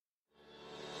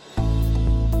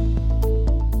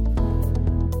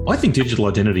I think digital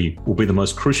identity will be the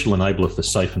most crucial enabler for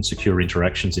safe and secure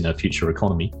interactions in our future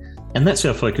economy, and that's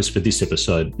our focus for this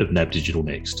episode of NAB Digital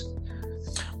Next.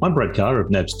 I'm Brad Carr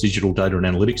of NAB's Digital Data and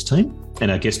Analytics team,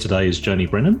 and our guest today is Joni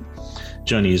Brennan.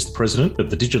 Joni is the President of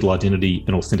the Digital Identity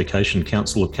and Authentication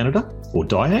Council of Canada, or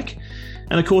DIACC,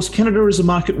 and of course Canada is a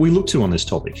market we look to on this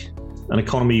topic, an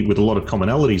economy with a lot of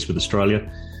commonalities with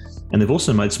Australia, and they've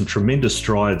also made some tremendous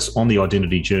strides on the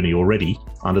identity journey already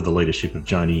under the leadership of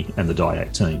Joni and the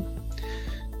DIACC team.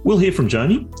 We'll hear from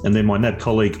Joni, and then my NAB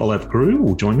colleague Olaf Grewe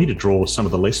will join me to draw some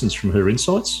of the lessons from her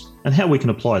insights and how we can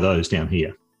apply those down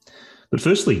here. But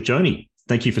firstly, Joni,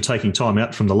 thank you for taking time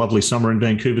out from the lovely summer in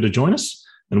Vancouver to join us,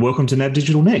 and welcome to NAB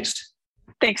Digital Next.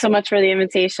 Thanks so much for the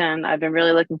invitation. I've been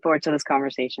really looking forward to this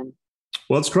conversation.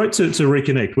 Well, it's great to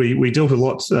reconnect. We dealt a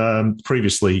lot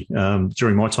previously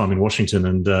during my time in Washington,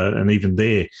 and even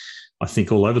there, I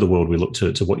think all over the world, we looked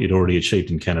to what you'd already achieved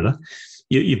in Canada.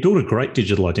 You've built a great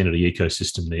digital identity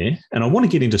ecosystem there, and I want to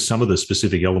get into some of the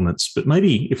specific elements, but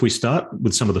maybe if we start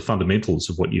with some of the fundamentals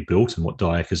of what you built and what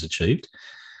DIACC has achieved,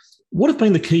 what have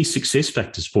been the key success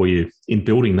factors for you in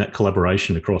building that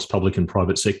collaboration across public and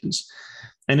private sectors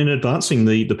and in advancing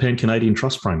the Pan-Canadian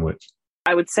Trust Framework?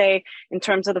 I would say in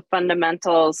terms of the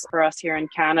fundamentals for us here in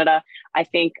Canada, I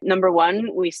think number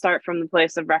one, we start from the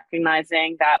place of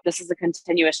recognizing that this is a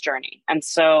continuous journey. And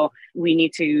so we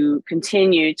need to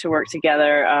continue to work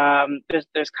together.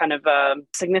 There's kind of a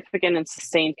significant and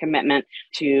sustained commitment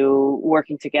to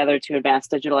working together to advance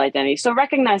digital identity. So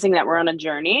recognizing that we're on a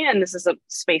journey and this is a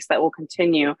space that will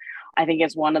continue, I think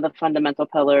is one of the fundamental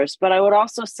pillars. But I would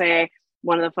also say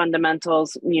one of the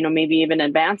fundamentals, maybe even in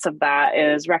advance of that,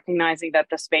 is recognizing that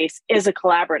the space is a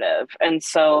collaborative. And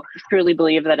so I truly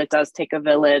believe that it does take a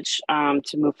village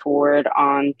to move forward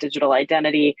on digital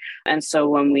identity. And so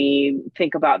when we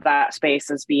think about that space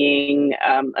as being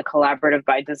a collaborative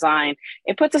by design,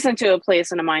 it puts us into a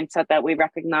place and a mindset that we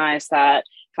recognize that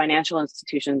financial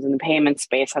institutions in the payment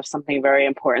space have something very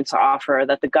important to offer,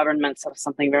 that the governments have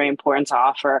something very important to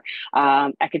offer,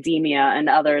 academia and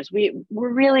others. We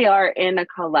really are in a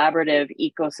collaborative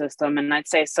ecosystem. And I'd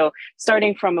say, so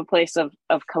starting from a place of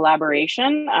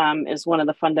collaboration is one of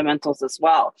the fundamentals as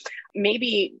well.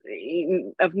 Maybe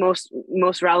of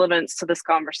most relevance to this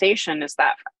conversation is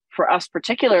that for us,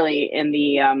 particularly in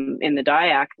the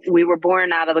DIACC, we were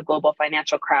born out of the global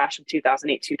financial crash of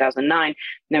 2008, 2009. And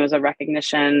there was a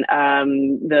recognition.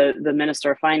 The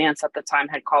Minister of Finance at the time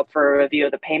had called for a review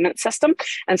of the payment system.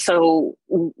 And so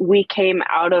we came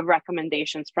out of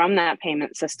recommendations from that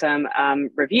payment system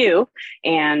review.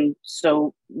 And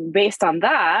so based on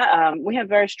that, we have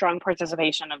very strong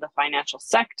participation of the financial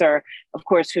sector, of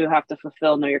course, who have to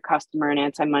fulfill Know Your Customer and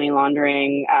anti-money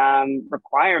laundering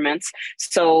requirements.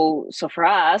 So for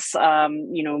us,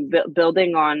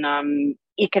 building on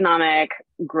economic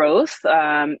growth,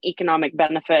 economic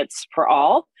benefits for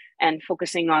all, and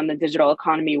focusing on the digital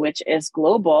economy, which is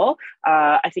global,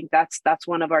 I think that's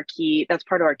part of our key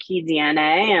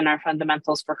DNA and our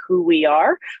fundamentals for who we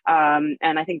are.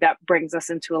 And I think that brings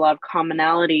us into a lot of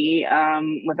commonality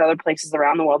with other places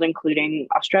around the world, including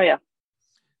Australia.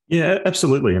 Yeah,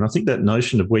 absolutely. And I think that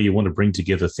notion of where you want to bring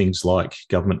together things like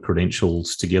government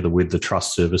credentials together with the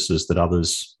trust services that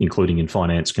others, including in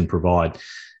finance, can provide,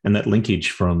 and that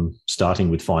linkage from starting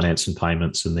with finance and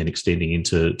payments and then extending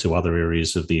into other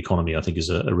areas of the economy, I think is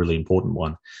a really important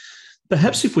one.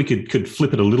 Perhaps if we could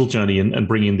flip it a little, Joni, and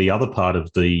bring in the other part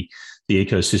of the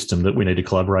ecosystem that we need to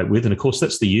collaborate with, and of course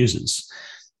that's the users.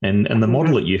 And the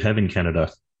model that you have in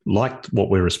Canada, like what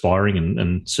we're aspiring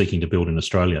and seeking to build in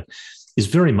Australia, is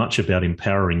very much about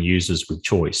empowering users with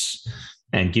choice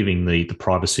and giving the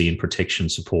privacy and protection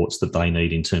supports that they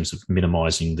need in terms of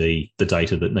minimising the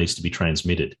data that needs to be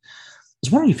transmitted. I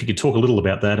was wondering if you could talk a little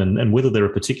about that and whether there are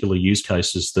particular use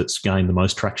cases that's gained the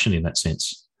most traction in that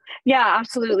sense. Yeah,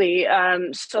 absolutely.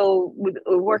 So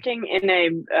working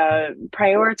in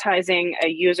prioritizing a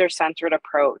user-centered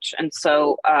approach. And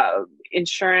so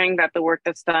ensuring that the work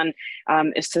that's done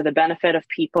is to the benefit of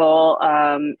people.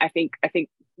 I think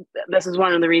this is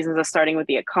one of the reasons of starting with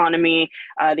the economy.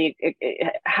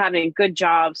 Having good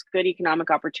jobs, good economic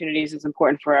opportunities is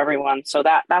important for everyone. So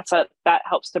that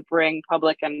helps to bring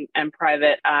public and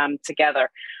private together.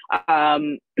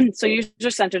 So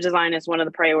user-centered design is one of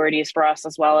the priorities for us,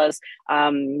 as well as,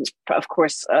 of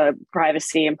course,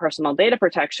 privacy and personal data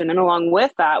protection. And along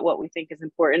with that, what we think is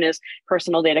important is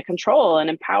personal data control and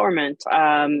empowerment.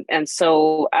 And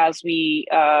so as we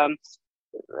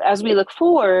look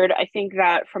forward, I think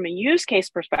that from a use case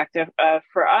perspective,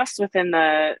 for us within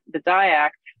the DIACC,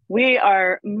 we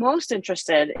are most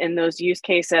interested in those use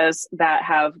cases that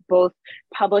have both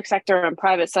public sector and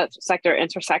private sector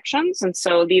intersections. And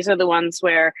so these are the ones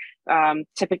where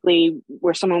typically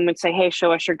where someone would say, hey,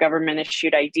 show us your government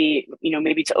issued ID,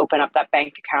 maybe to open up that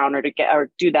bank account or to get or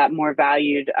do that more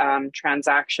valued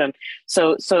transaction.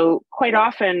 So quite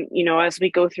often, as we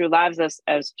go through lives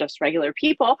as just regular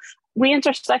people, we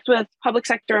intersect with public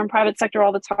sector and private sector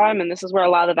all the time, and this is where a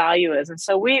lot of the value is. And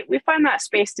so we find that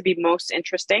space to be most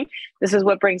interesting. This is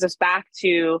what brings us back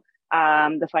to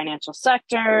the financial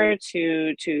sector,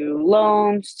 to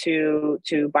loans, to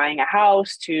buying a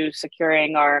house, to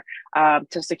securing our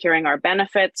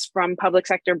benefits from public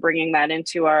sector, bringing that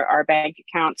into our bank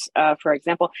accounts, for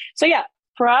example. So yeah.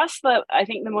 For us, I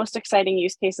think the most exciting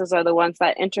use cases are the ones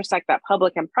that intersect that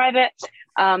public and private.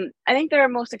 I think they're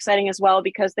most exciting as well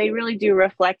because they really do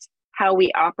reflect how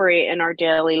we operate in our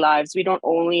daily lives. We don't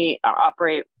only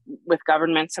operate with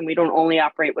governments and we don't only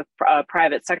operate with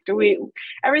private sector.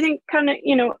 Everything kind of,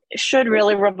 should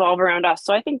really revolve around us.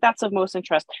 So I think that's of most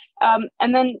interest.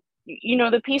 And then,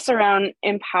 the piece around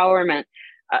empowerment.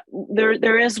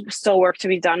 There is still work to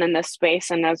be done in this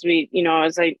space. And as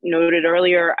as I noted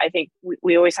earlier, I think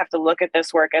we always have to look at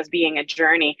this work as being a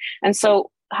journey. And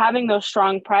so having those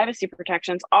strong privacy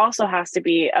protections also has to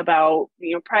be about,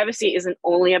 privacy isn't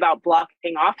only about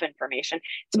blocking off information.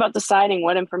 It's about deciding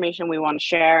what information we want to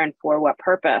share and for what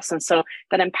purpose. And so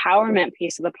that empowerment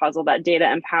piece of the puzzle, that data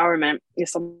empowerment, is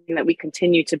something that we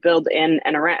continue to build on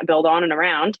and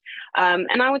around.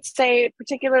 And I would say,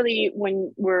 particularly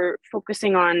when we're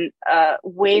focusing on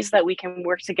ways that we can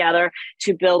work together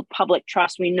to build public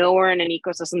trust, we know we're in an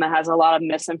ecosystem that has a lot of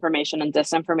misinformation and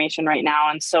disinformation right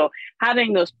now. And so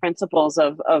having those principles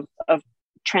of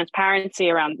transparency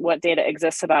around what data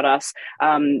exists about us,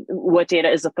 what data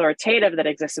is authoritative that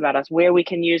exists about us, where we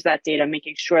can use that data,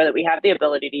 making sure that we have the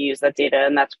ability to use that data,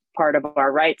 and that's part of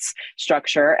our rights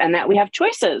structure, and that we have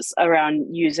choices around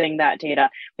using that data.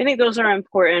 I think those are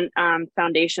important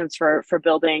foundations for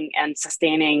building and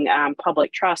sustaining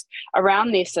public trust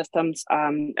around these systems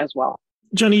as well.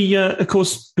 Joni, of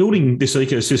course, building this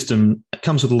ecosystem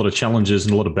comes with a lot of challenges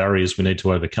and a lot of barriers we need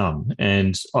to overcome.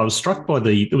 And I was struck by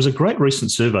there was a great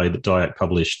recent survey that DIACC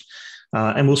published,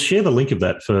 and we'll share the link of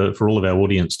that for all of our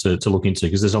audience to look into,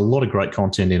 because there's a lot of great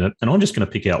content in it. And I'm just going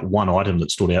to pick out one item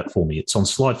that stood out for me. It's on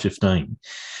slide 15,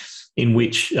 in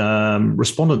which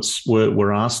respondents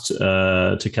were asked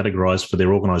to categorise for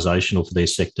their organisation or for their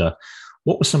sector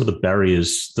what were some of the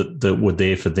barriers that were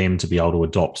there for them to be able to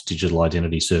adopt digital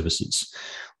identity services.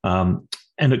 And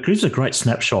it gives a great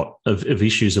snapshot of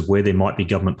issues of where there might be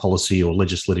government policy or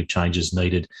legislative changes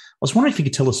needed. I was wondering if you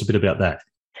could tell us a bit about that.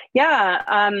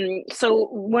 Yeah. So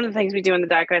one of the things we do in the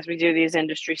DIACC is we do these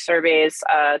industry surveys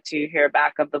to hear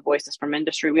back of the voices from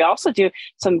industry. We also do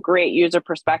some great user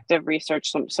perspective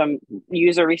research, some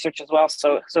user research as well.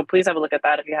 So please have a look at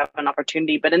that if you have an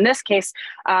opportunity. But in this case,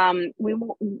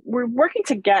 we're working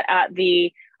to get at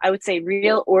the, I would say,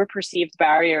 real or perceived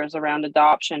barriers around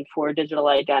adoption for digital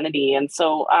identity. And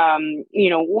so,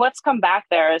 what's come back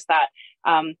there is that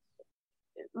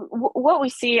what we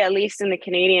see, at least in the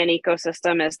Canadian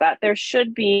ecosystem, is that there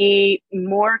should be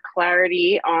more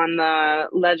clarity on the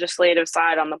legislative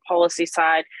side, on the policy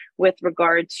side, with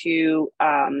regard to,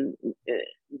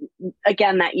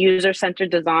 again, that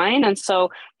user-centered design. And so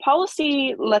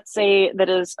policy, let's say, that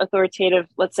is authoritative,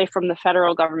 let's say from the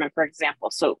federal government, for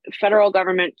example. So federal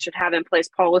government should have in place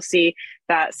policy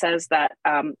that says that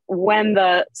when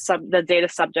the data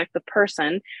subject, the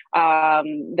person,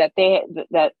 that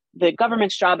the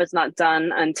government's job is not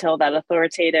done until that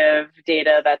authoritative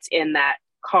data that's in that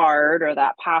card or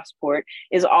that passport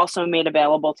is also made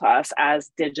available to us as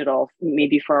digital,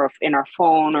 maybe in our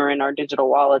phone or in our digital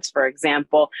wallets, for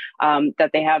example, that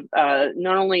they have,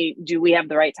 not only do we have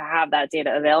the right to have that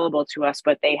data available to us,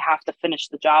 but they have to finish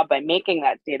the job by making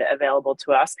that data available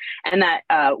to us, and that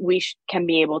we can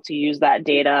be able to use that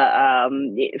data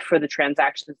for the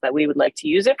transactions that we would like to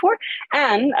use it for,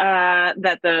 and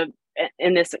that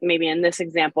in this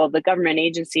example, the government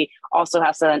agency also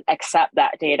has to then accept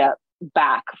that data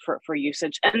back for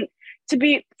usage. And to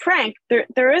be frank,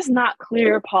 there is not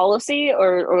clear policy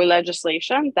or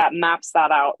legislation that maps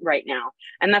that out right now.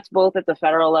 And that's both at the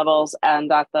federal levels and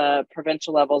at the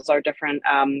provincial levels are different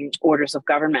orders of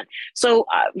government. So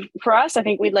for us, I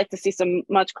think we'd like to see some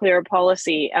much clearer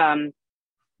policy. And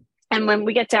when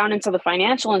we get down into the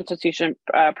financial institution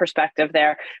perspective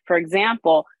there, for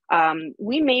example, a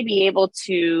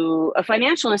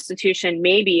financial institution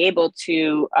may be able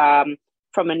to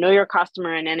from a know your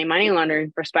customer and anti-money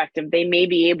laundering perspective, they may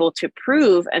be able to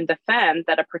prove and defend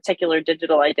that a particular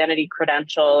digital identity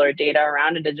credential or data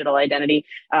around a digital identity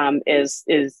is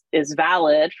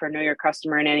valid for know your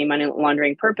customer and anti-money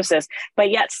laundering purposes. But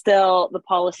yet still the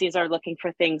policies are looking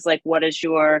for things like, what is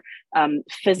your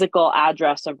physical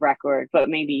address of record, but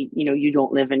maybe, you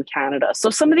don't live in Canada. So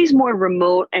some of these more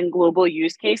remote and global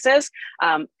use cases,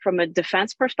 from a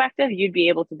defense perspective, you'd be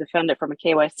able to defend it from a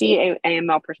KYC,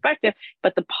 AML perspective,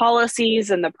 but the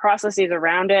policies and the processes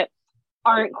around it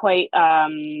aren't quite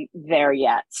there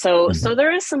yet. So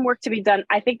there is some work to be done.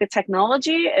 I think the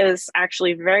technology is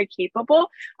actually very capable.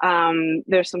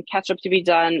 There's some catch up to be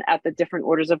done at the different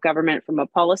orders of government from a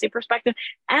policy perspective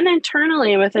and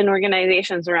internally within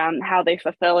organizations around how they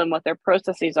fulfill and what their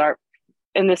processes are,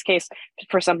 in this case,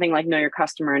 for something like know your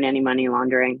customer and anti-money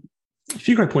laundering. A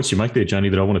few great points you make there, Joni,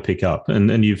 that I want to pick up.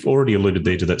 And you've already alluded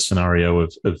there to that scenario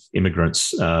of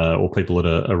immigrants or people that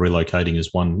are relocating as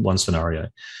one scenario.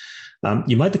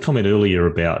 You made the comment earlier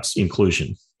about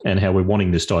inclusion and how we're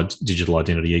wanting this digital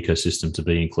identity ecosystem to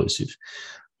be inclusive.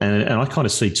 And I kind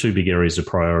of see two big areas of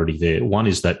priority there. One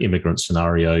is that immigrant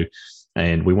scenario,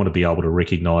 and we want to be able to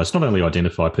recognise, not only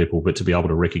identify people, but to be able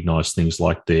to recognise things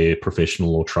like their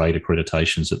professional or trade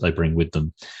accreditations that they bring with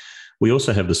them. We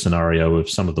also have the scenario of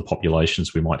some of the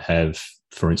populations we might have,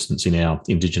 for instance, in our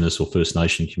Indigenous or First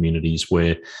Nation communities,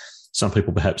 where some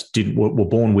people perhaps were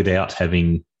born without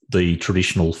having the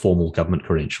traditional formal government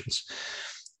credentials.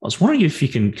 I was wondering if you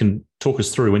can talk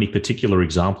us through any particular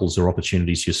examples or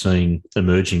opportunities you're seeing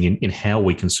emerging in how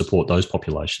we can support those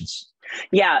populations.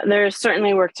 Yeah, there's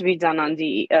certainly work to be done on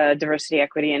the diversity,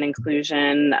 equity, and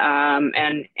inclusion,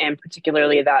 and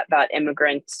particularly that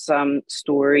immigrant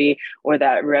story or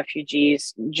that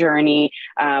refugee's journey.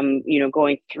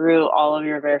 Going through all of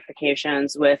your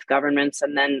verifications with governments,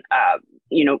 and then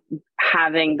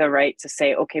having the right to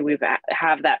say, okay,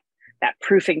 have that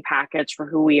proofing package for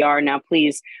who we are now.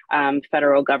 Please,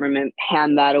 federal government,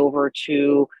 hand that over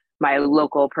to my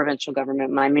local provincial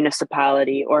government, my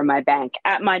municipality, or my bank,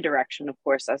 at my direction, of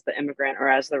course, as the immigrant or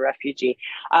as the refugee.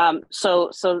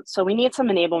 So we need some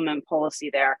enablement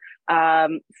policy there.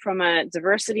 From a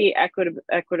diversity,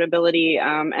 equitability,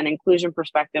 and inclusion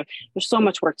perspective, there's so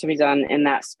much work to be done in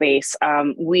that space.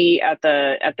 We at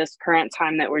this current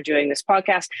time that we're doing this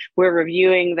podcast, we're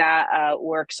reviewing that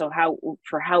work. So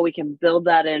how we can build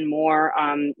that in more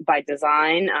by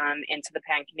design into the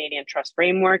Pan-Canadian Trust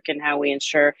Framework, and how we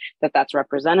ensure that that's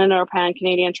represented in our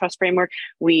Pan-Canadian Trust Framework.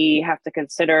 We have to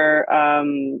consider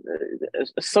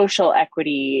social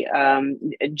equity,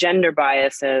 gender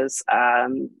biases,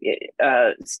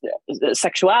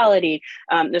 sexuality.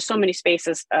 There's so many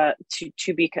spaces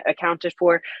to be accounted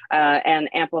for and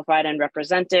amplified and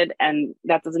represented, and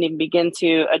that doesn't even begin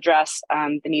to address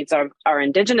the needs of our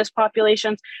Indigenous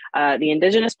populations. The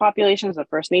Indigenous populations, the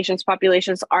First Nations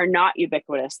populations, are not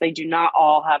ubiquitous. They do not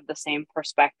all have the same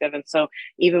perspective, and so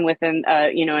even within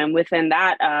within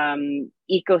that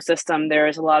ecosystem, there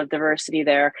is a lot of diversity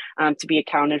there to be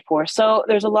accounted for. So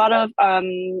there's a lot of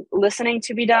listening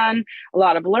to be done, a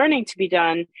lot of learning to be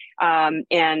done,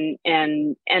 and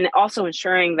also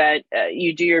ensuring that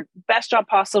you do your best job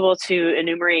possible to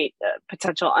enumerate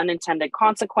potential unintended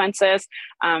consequences.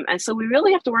 And so we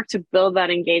really have to work to build that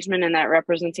engagement and that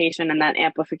representation and that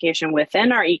amplification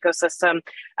within our ecosystem,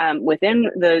 within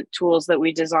the tools that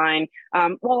we design,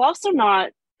 while also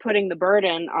not putting the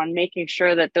burden on making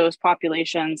sure that those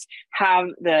populations have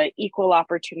the equal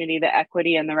opportunity, the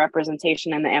equity, and the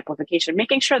representation and the amplification,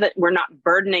 making sure that we're not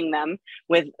burdening them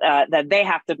with that they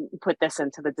have to put this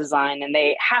into the design and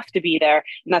they have to be there.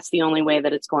 And that's the only way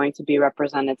that it's going to be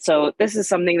represented. So this is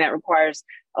something that requires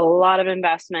a lot of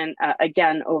investment,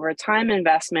 again, over time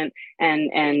investment,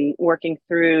 and working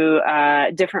through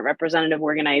different representative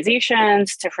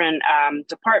organizations, different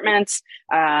departments.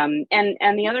 And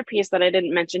the other piece that I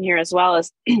didn't mention here as well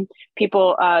is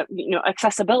people,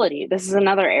 accessibility. This is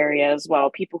another area as well.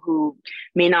 People who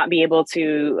may not be able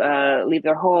to leave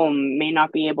their home, may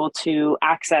not be able to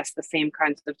access the same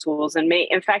kinds of tools, and may,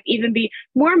 in fact, even be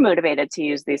more motivated to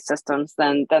use these systems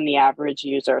than the average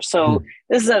user. So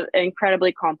this is an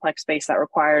incredibly complex space that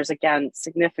requires, again,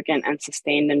 significant and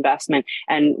sustained investment.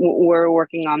 And we're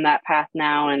working on that path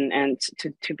now, and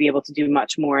to be able to do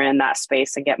much more in that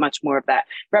space and get much more of that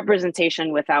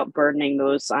representation without burdening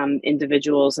those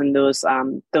individuals and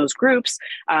those groups,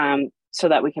 so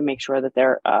that we can make sure that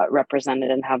they're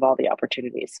represented and have all the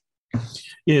opportunities.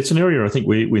 Yeah, it's an area I think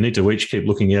we need to each keep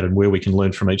looking at and where we can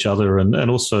learn from each other. And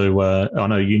also, I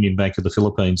know Union Bank of the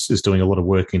Philippines is doing a lot of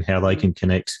work in how they can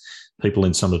connect people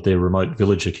in some of their remote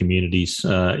villager communities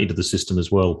into the system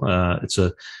as well. It's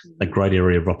a great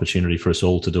area of opportunity for us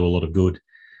all to do a lot of good.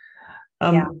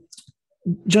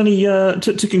 Joni,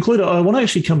 to conclude, I want to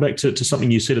actually come back to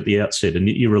something you said at the outset, and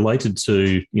you related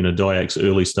to DIACC's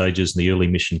early stages and the early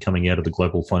mission coming out of the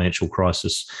global financial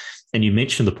crisis. And you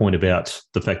mentioned the point about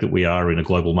the fact that we are in a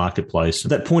global marketplace.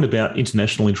 That point about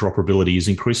international interoperability is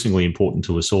increasingly important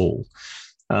to us all.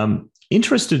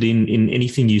 Interested in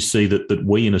anything you see that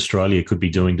we in Australia could be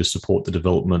doing to support the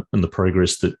development and the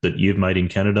progress that you've made in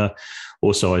Canada.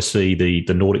 Also, I see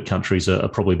the Nordic countries are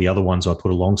probably the other ones I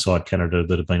put alongside Canada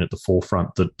that have been at the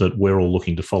forefront that we're all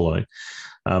looking to follow.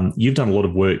 You've done a lot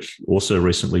of work also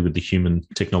recently with the Human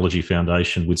Technology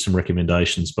Foundation with some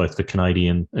recommendations both for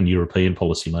Canadian and European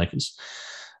policymakers.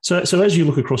 So as you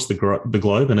look across the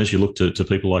globe and as you look to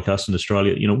people like us in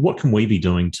Australia, what can we be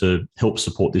doing to help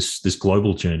support this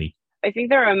global journey? I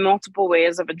think there are multiple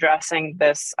ways of addressing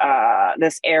this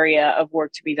area of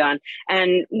work to be done.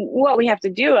 And what we have to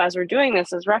do as we're doing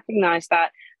this is recognize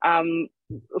that,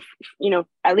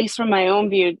 at least from my own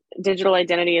view, digital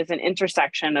identity is an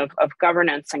intersection of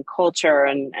governance and culture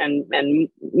and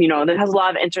that has a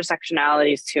lot of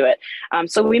intersectionalities to it.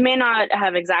 So we may not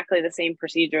have exactly the same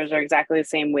procedures or exactly the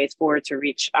same ways forward to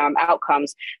reach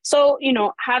outcomes. So,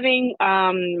 having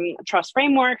trust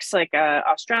frameworks like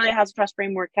Australia has a trust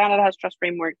framework, Canada has a trust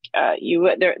framework,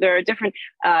 there are different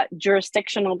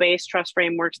jurisdictional-based trust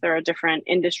frameworks, there are different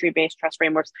industry-based trust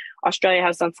frameworks. Australia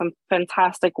has done some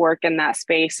fantastic work in that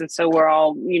space. And so we're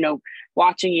all,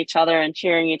 watching each other and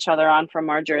cheering each other on from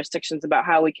our jurisdictions about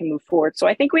how we can move forward. So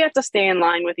I think we have to stay in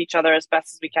line with each other as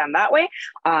best as we can that way.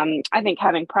 I think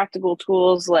having practical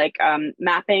tools like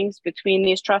mappings between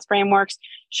these trust frameworks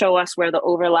show us where the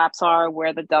overlaps are,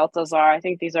 where the deltas are. I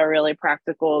think these are really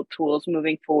practical tools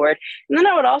moving forward. And then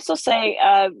I would also say,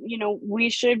 we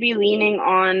should be leaning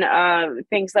on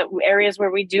areas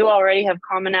where we do already have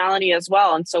commonality as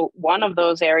well. And so one of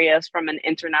those areas from an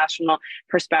international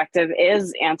perspective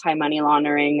is anti-money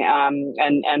laundering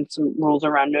and some rules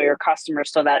around know your customer,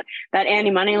 so that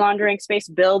anti-money laundering space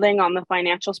building on the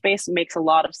financial space makes a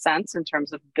lot of sense in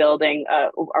terms of building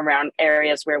around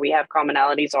areas where we have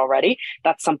commonalities already.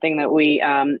 That's something that we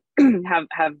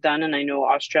have done, and I know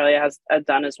Australia has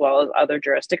done as well as other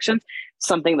jurisdictions.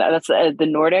 Something that's the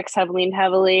Nordics have leaned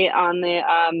heavily on the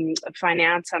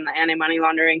finance and the anti-money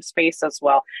laundering space as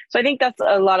well. So I think that's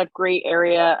a lot of great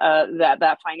area.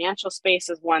 That financial space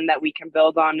is one that we can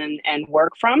build on and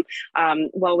work from,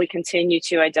 while we continue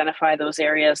to identify those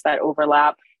areas that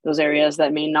overlap. Those areas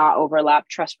that may not overlap.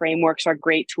 Trust frameworks are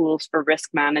great tools for risk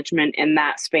management in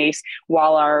that space,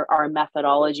 while our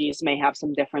methodologies may have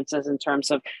some differences in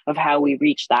terms of how we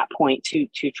reach that point to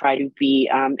try to be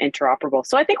interoperable.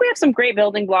 So I think we have some great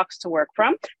building blocks to work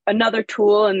from. Another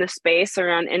tool in the space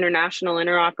around international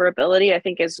interoperability, I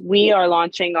think, is we are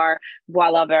launching our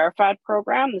Voila Verified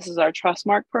program. This is our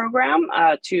Trustmark program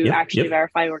to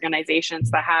verify organizations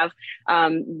that have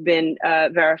been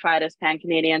verified as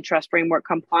Pan-Canadian Trust Framework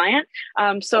compliant.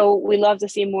 So we love to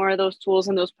see more of those tools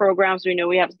and those programs. We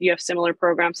know you have similar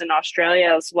programs in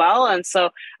Australia as well. And so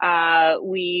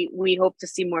we hope to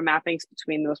see more mappings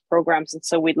between those programs. And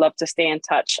so we'd love to stay in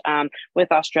touch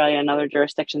with Australia and other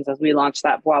jurisdictions as we launch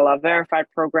that Voila Verified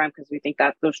program, because we think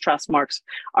that those trust marks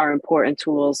are important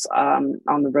tools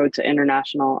on the road to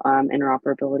international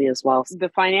interoperability as well. So the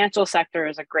financial sector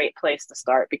is a great place to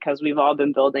start because we've all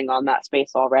been building on that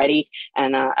space already.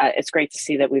 And it's great to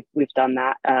see that we've done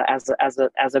that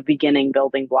as a beginning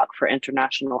building block for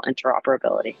international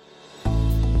interoperability.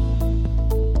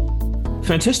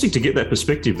 Fantastic to get that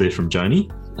perspective there from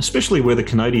Joni, especially where the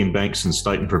Canadian banks and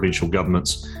state and provincial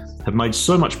governments have made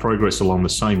so much progress along the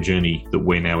same journey that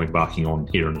we're now embarking on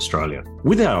here in Australia.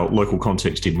 With our local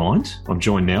context in mind, I'm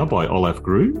joined now by Olaf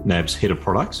Grewe, NAB's Head of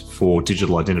Products for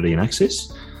Digital Identity and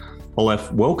Access.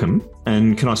 Olaf, welcome.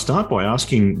 And can I start by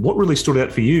asking what really stood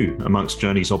out for you amongst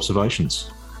Joni's observations?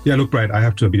 Yeah, look, Brad, I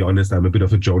have to be honest, I'm a bit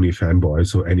of a Joni fanboy,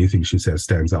 so anything she says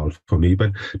stands out for me.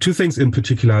 But two things in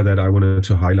particular that I wanted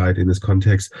to highlight in this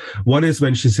context. One is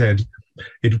when she said,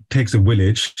 it takes a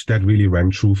village. That really rang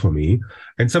true for me.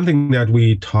 And something that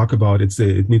we talk about,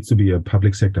 it needs to be a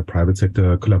public sector, private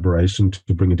sector collaboration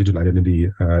to bring a digital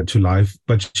identity to life.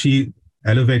 But she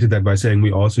elevated that by saying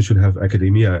we also should have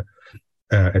academia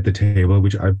at the table,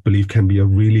 which I believe can be a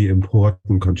really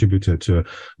important contributor to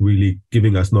really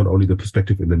giving us not only the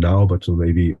perspective in the now, but to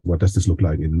maybe what does this look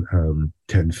like in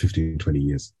 10, 15, 20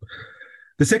 years.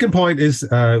 The second point was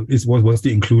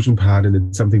the inclusion part, and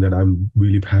it's something that I'm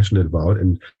really passionate about.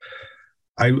 And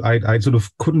I sort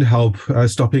of couldn't help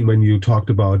stopping when you talked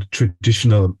about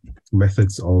traditional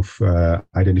methods of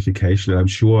identification. And I'm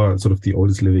sure sort of the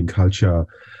oldest living culture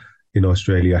in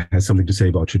Australia has something to say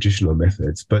about traditional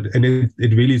methods. And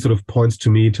it really sort of points to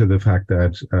me to the fact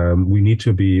that we need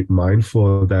to be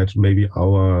mindful that maybe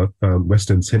our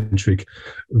Western-centric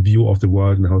view of the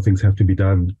world and how things have to be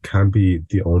done can't be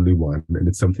the only one. And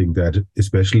it's something that,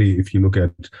 especially if you look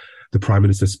at the Prime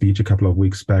Minister's speech a couple of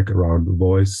weeks back around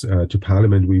voice to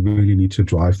Parliament, we really need to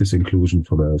drive this inclusion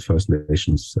from a First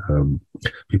Nations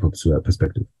people's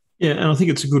perspective. Yeah, and I think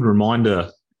it's a good reminder,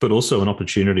 but also an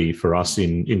opportunity for us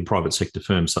in private sector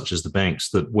firms such as the banks,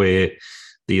 that where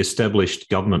the established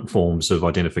government forms of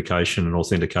identification and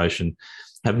authentication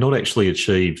have not actually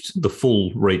achieved the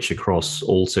full reach across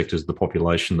all sectors of the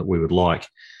population that we would like.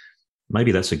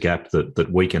 Maybe that's a gap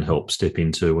that we can help step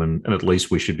into, and at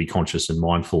least we should be conscious and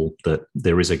mindful that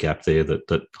there is a gap there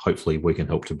that hopefully we can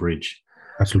help to bridge.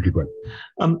 Absolutely great.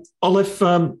 Olaf,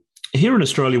 here in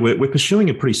Australia, we're pursuing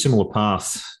a pretty similar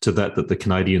path to that the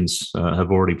Canadians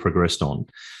have already progressed on.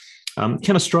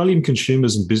 Can Australian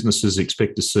consumers and businesses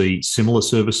expect to see similar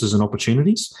services and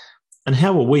opportunities? And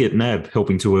how are we at NAB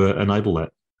helping to enable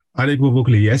that?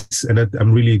 Unequivocally, yes. And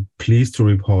I'm really pleased to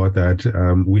report that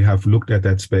we have looked at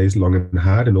that space long and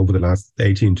hard, and over the last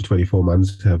 18 to 24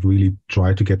 months have really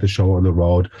tried to get the show on the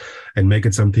road and make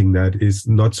it something that is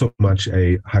not so much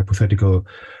a hypothetical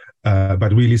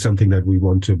but really something that we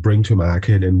want to bring to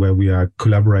market, and where we are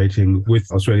collaborating with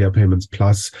Australia Payments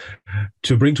Plus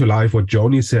to bring to life what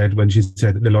Joni said when she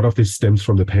said a lot of this stems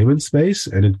from the payment space,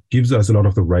 and it gives us a lot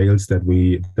of the rails that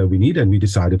we need. And we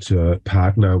decided to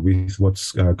partner with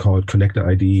what's called Connector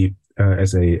ID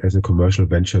as a commercial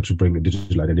venture to bring a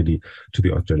digital identity to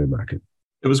the Australian market.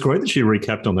 It was great that she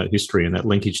recapped on that history and that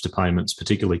linkage to payments,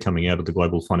 particularly coming out of the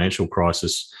global financial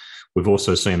crisis. We've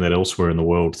also seen that elsewhere in the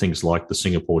world. Things like the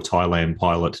Singapore-Thailand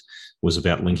pilot was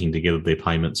about linking together their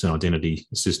payments and identity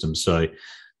systems. So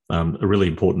a really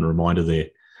important reminder there.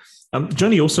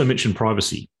 Joni also mentioned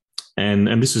privacy.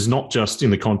 And this is not just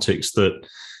in the context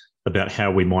about how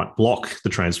we might block the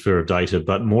transfer of data,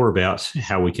 but more about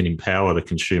how we can empower the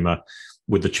consumer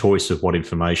with the choice of what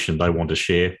information they want to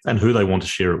share and who they want to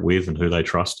share it with and who they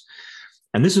trust.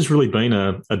 And this has really been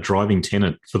a driving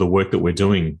tenet for the work that we're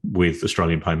doing with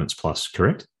Australian Payments Plus,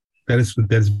 correct? That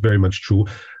is very much true.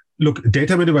 Look,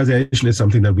 data minimization is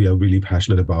something that we are really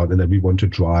passionate about and that we want to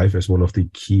drive as one of the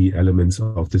key elements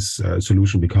of this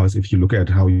solution, because if you look at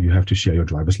how you have to share your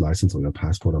driver's license or your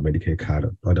passport or Medicaid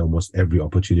card at almost every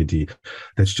opportunity,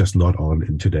 that's just not on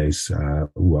in today's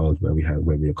world where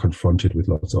we are confronted with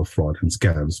lots of fraud and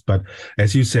scams. But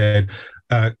as you said,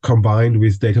 combined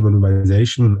with data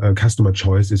minimization, customer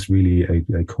choice is really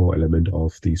a core element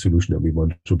of the solution that we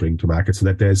want to bring to market, so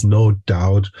that there's no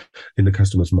doubt in the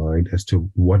customer's mind as to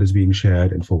what is being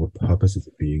shared and for what purpose is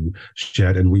it being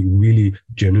shared. And we really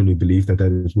genuinely believe that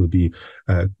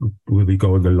will be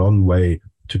going a long way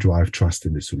to drive trust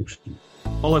in this solution.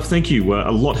 Olaf, thank you. A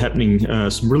lot happening,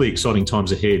 some really exciting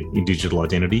times ahead in digital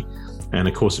identity. And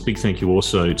of course, a big thank you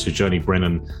also to Joni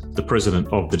Brennan, the President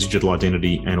of the Digital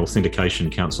Identity and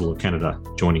Authentication Council of Canada,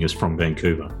 joining us from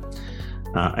Vancouver.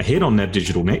 Ahead on NAB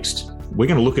Digital Next, we're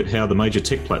going to look at how the major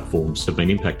tech platforms have been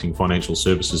impacting financial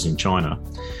services in China,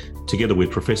 together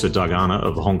with Professor Doug Arner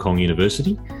of Hong Kong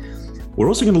University. We're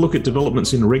also going to look at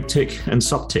developments in RegTech and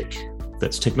SupTech.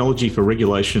 That's technology for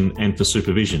regulation and for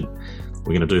supervision.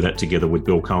 We're going to do that together with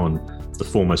Bill Cohen, the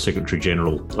former Secretary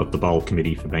General of the Bowl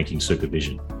Committee for Banking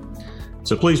Supervision.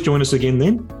 So please join us again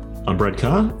then. I'm Brad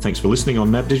Carr. Thanks for listening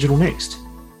on NAB Digital Next.